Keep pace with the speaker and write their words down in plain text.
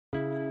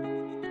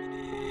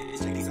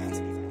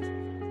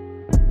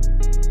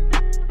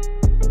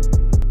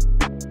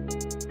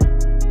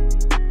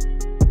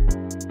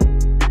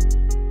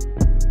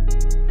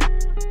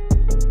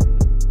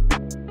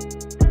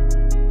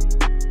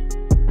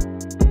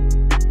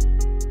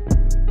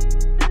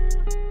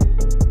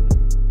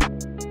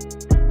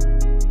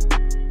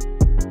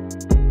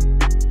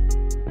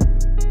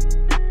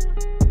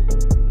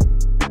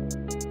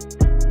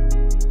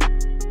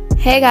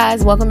Hey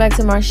guys, welcome back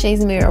to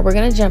Marche's Mirror. We're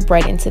gonna jump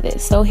right into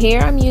this. So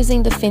here I'm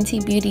using the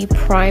Fenty Beauty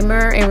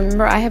primer, and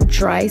remember I have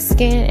dry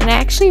skin and I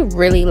actually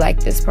really like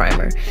this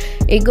primer.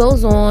 It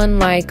goes on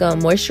like a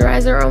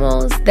moisturizer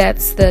almost.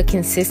 That's the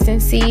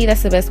consistency.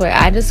 That's the best way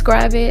I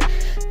describe it.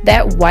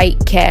 That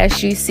white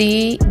cast you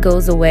see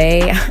goes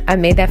away. I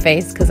made that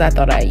face because I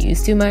thought I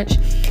used too much.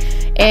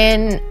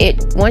 And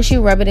once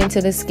you rub it into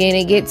the skin,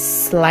 it gets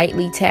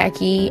slightly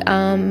tacky.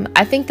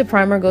 I think the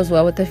primer goes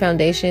well with the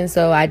foundation,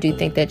 so I do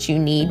think that you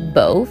need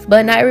both.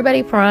 But not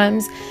everybody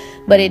primes,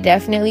 but it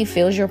definitely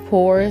fills your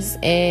pores,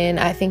 and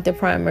I think the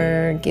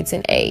primer gets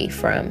an A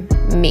from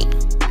me.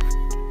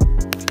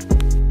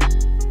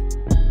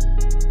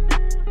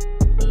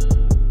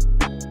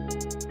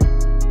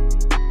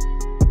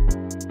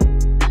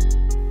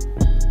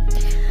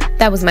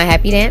 That was my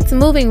happy dance.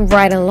 Moving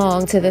right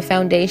along to the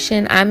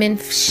foundation, I'm in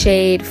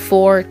shade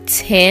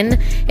 410,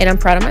 and I'm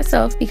proud of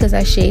myself because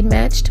I shade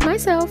matched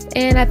myself,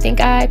 and I think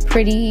I did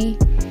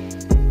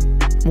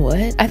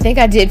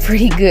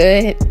pretty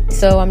good.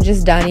 So I'm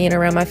just dotting it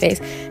around my face.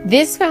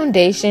 This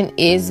foundation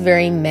is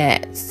very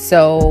matte,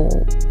 so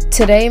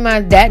today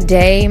that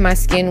day my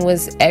skin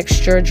was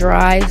extra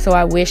dry, so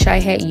I wish I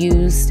had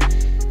used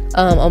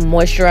a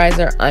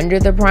moisturizer under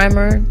the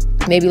primer,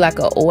 maybe like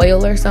an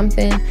oil or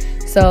something.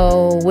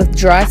 So with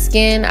dry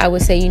skin, I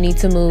would say you need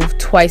to move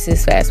twice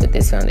as fast with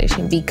this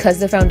foundation because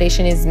the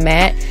foundation is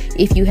matte.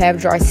 If you have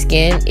dry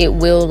skin, it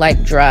will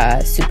like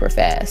dry super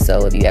fast.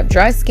 So if you have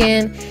dry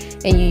skin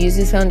and you use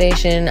this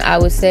foundation, I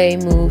would say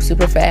move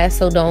super fast.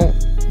 So don't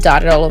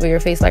dot it all over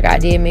your face like I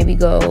did. Maybe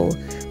go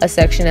a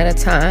section at a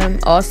time.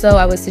 Also,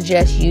 I would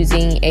suggest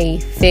using a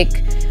thick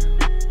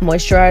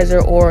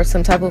moisturizer or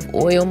some type of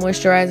oil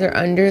moisturizer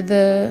under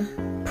the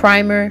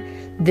primer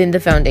than the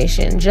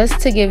foundation, just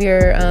to give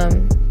your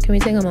can we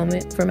take a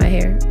moment for my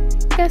hair?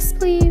 Yes,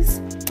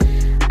 please.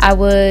 I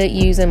would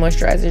use a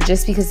moisturizer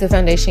just because the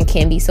foundation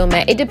can be so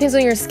matte. It depends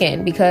on your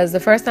skin, because the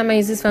first time I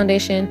used this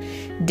foundation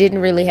didn't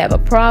really have a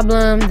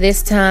problem.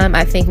 This time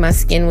I think my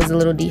skin was a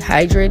little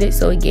dehydrated,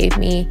 so it gave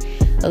me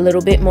a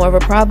little bit more of a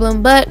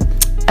problem, but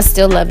I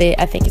still love it.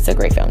 I think it's a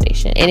great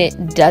foundation, and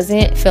it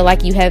doesn't feel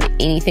like you have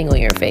anything on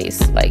your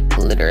face, like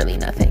literally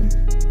nothing.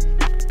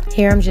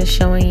 Here I'm just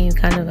showing you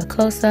kind of a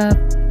close-up.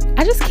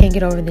 I just can't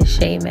get over this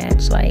shade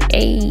match. Like,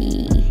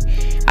 hey,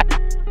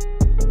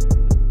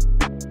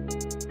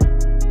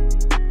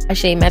 I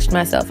shade matched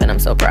myself, and I'm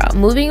so proud.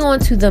 Moving on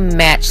to the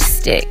match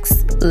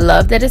sticks.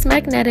 Love that it's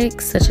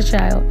magnetic, such a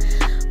child.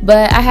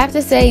 But I have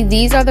to say,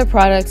 these are the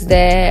products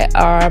that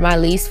are my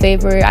least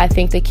favorite. I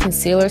think the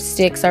concealer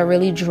sticks are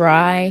really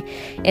dry,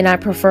 and I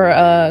prefer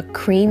a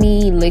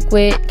creamy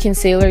liquid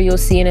concealer. You'll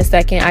see in a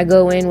second. I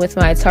go in with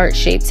my Tarte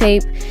Shape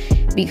Tape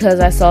because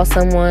I saw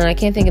someone, I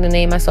can't think of the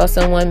name, I saw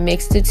someone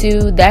mix the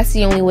two. That's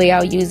the only way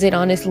I'll use it,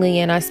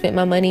 honestly, and I spent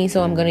my money,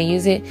 so I'm gonna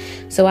use it.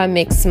 So I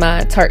mix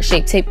my Tarte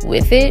Shape Tape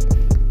with it.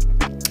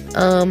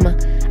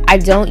 I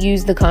don't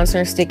use the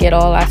contour stick at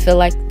all. I feel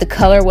like the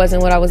color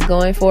wasn't what I was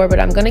going for, but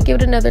I'm gonna give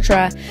it another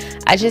try.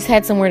 I just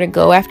had somewhere to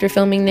go after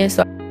filming this,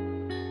 so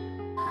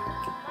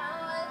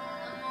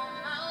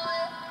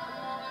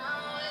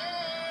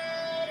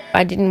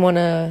I didn't want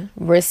to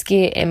risk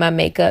it and my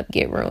makeup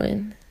get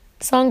ruined.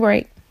 Song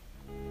break.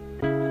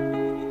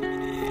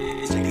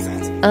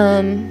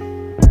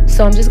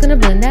 So I'm just gonna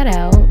blend that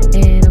out,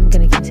 and I'm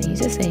gonna continue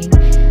to sing.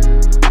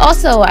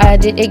 Also, I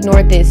did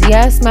ignore this.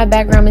 Yes, my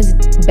background is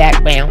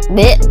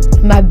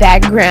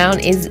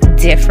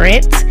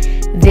different.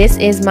 This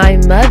is my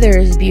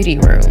mother's beauty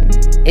room.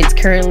 It's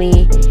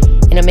currently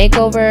in a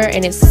makeover,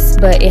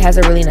 but it has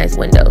a really nice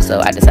window, so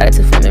I decided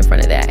to film in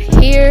front of that.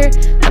 Here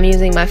I'm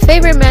using my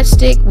favorite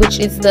matchstick, which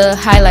is the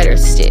highlighter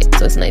stick,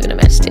 so it's not even a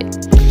matchstick.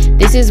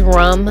 This is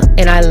Rum,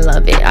 and I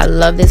love it. I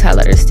love this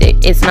highlighter stick.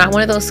 It's not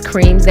one of those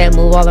creams that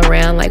move all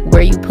around. Like,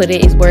 where you put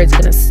it is where it's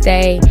gonna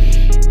stay.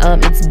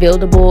 It's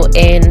buildable,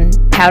 and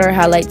powder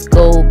highlights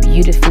go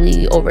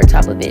beautifully over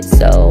top of it.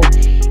 So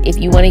if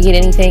you want to get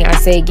anything, I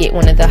say get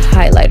one of the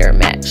highlighter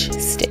match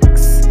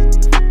sticks.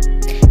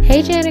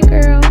 Hey Janet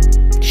girl,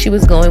 she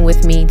was going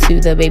with me to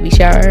the baby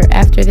shower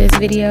after this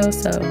video,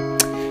 so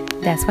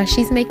that's why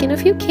she's making a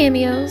few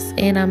cameos,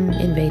 and I'm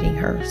invading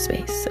her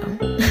space. So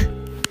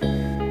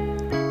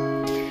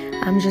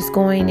I'm just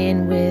going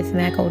in with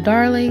Mac O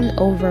Darling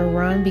over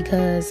Rum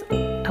because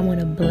I want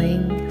to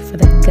bling for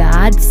the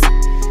gods.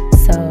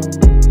 So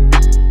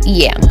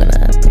yeah, I'm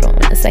gonna put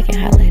on a second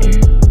highlighter.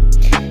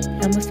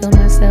 I'm gonna film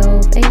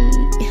myself. Hey,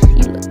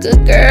 you look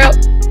good, girl.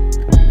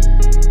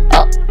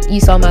 Oh, you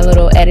saw my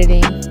little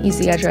editing. You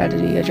see, I tried to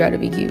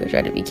be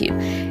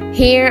cute.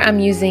 Here I'm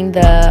using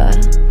the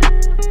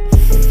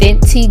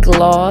Fenty Fenty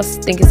gloss.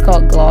 I think it's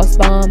called Gloss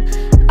Bomb.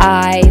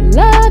 I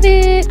love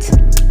it.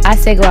 I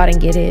say go out and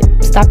get it.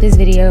 Stop this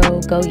video,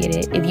 go get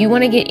it. If you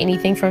want to get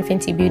anything from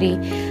Fenty Beauty,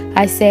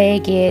 I say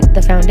get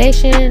the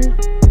foundation,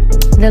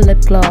 the lip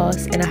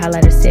gloss, and a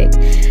highlighter stick.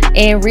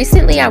 And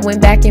recently I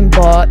went back and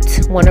bought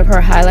one of her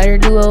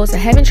highlighter duos. I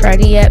haven't tried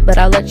it yet, but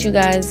I'll let you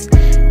guys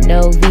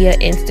know via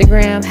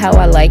Instagram how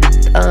I like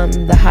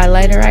the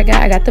highlighter I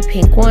got. I got the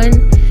pink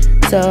one,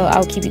 so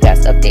I'll keep you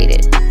guys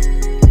updated.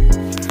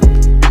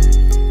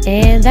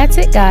 And that's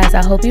it, guys.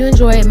 I hope you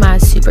enjoyed my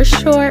super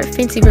short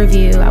Fenty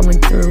review. I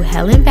went through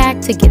hell and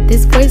back to get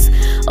this voice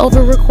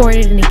over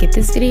recorded and to get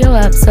this video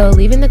up. So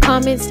leave in the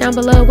comments down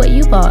below what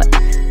you bought.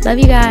 Love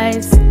you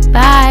guys.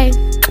 Bye.